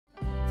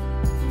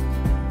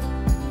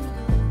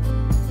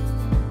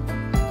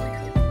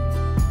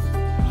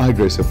Hi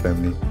GraceHill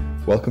Family,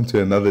 welcome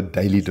to another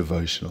daily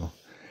devotional.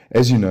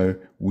 As you know,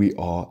 we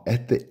are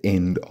at the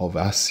end of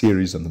our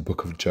series on the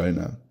book of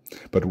Jonah,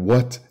 but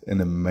what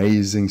an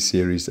amazing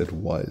series it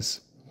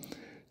was.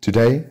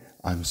 Today,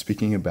 I'm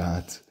speaking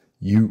about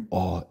you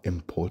are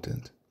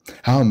important.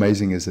 How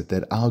amazing is it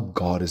that our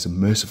God is a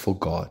merciful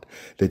God,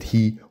 that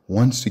He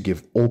wants to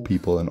give all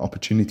people an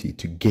opportunity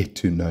to get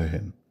to know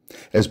Him.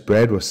 As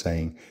Brad was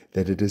saying,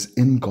 that it is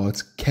in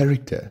God's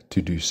character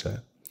to do so.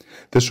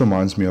 This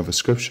reminds me of a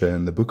scripture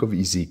in the book of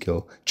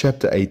Ezekiel,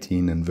 chapter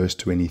 18 and verse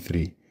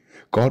 23.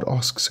 God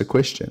asks a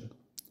question.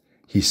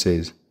 He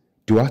says,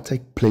 "Do I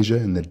take pleasure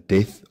in the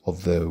death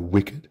of the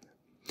wicked?"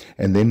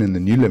 And then in the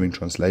New Living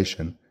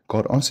Translation,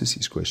 God answers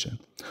his question.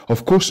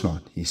 "Of course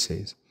not," he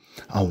says.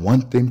 "I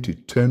want them to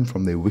turn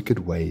from their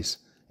wicked ways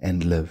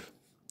and live."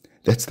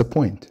 That's the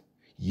point.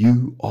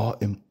 You are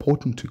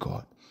important to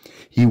God.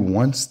 He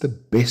wants the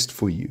best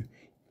for you,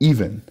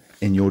 even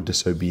in your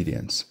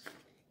disobedience.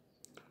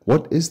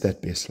 What is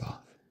that best life?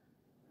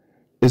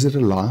 Is it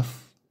a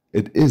life?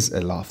 It is a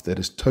life that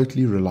is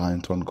totally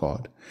reliant on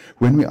God.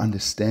 When we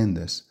understand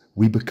this,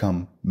 we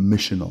become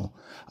missional.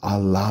 Our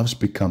lives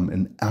become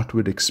an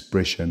outward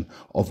expression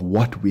of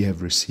what we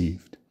have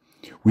received.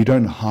 We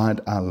don't hide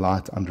our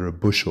light under a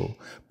bushel,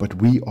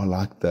 but we are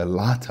like the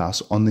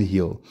lighthouse on the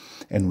hill,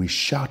 and we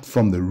shout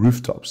from the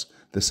rooftops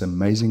this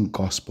amazing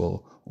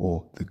gospel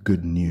or the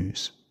good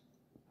news.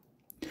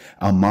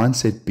 Our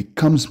mindset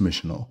becomes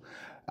missional.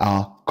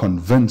 Our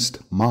convinced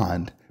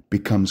mind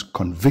becomes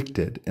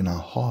convicted in our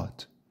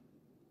heart.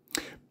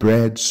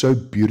 Brad so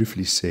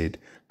beautifully said,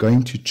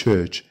 going to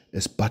church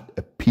is but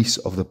a piece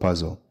of the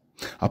puzzle.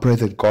 I pray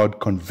that God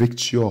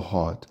convicts your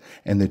heart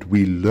and that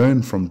we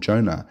learn from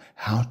Jonah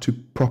how to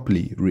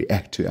properly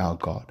react to our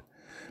God.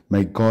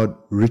 May God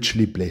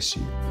richly bless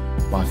you.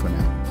 Bye for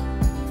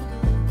now.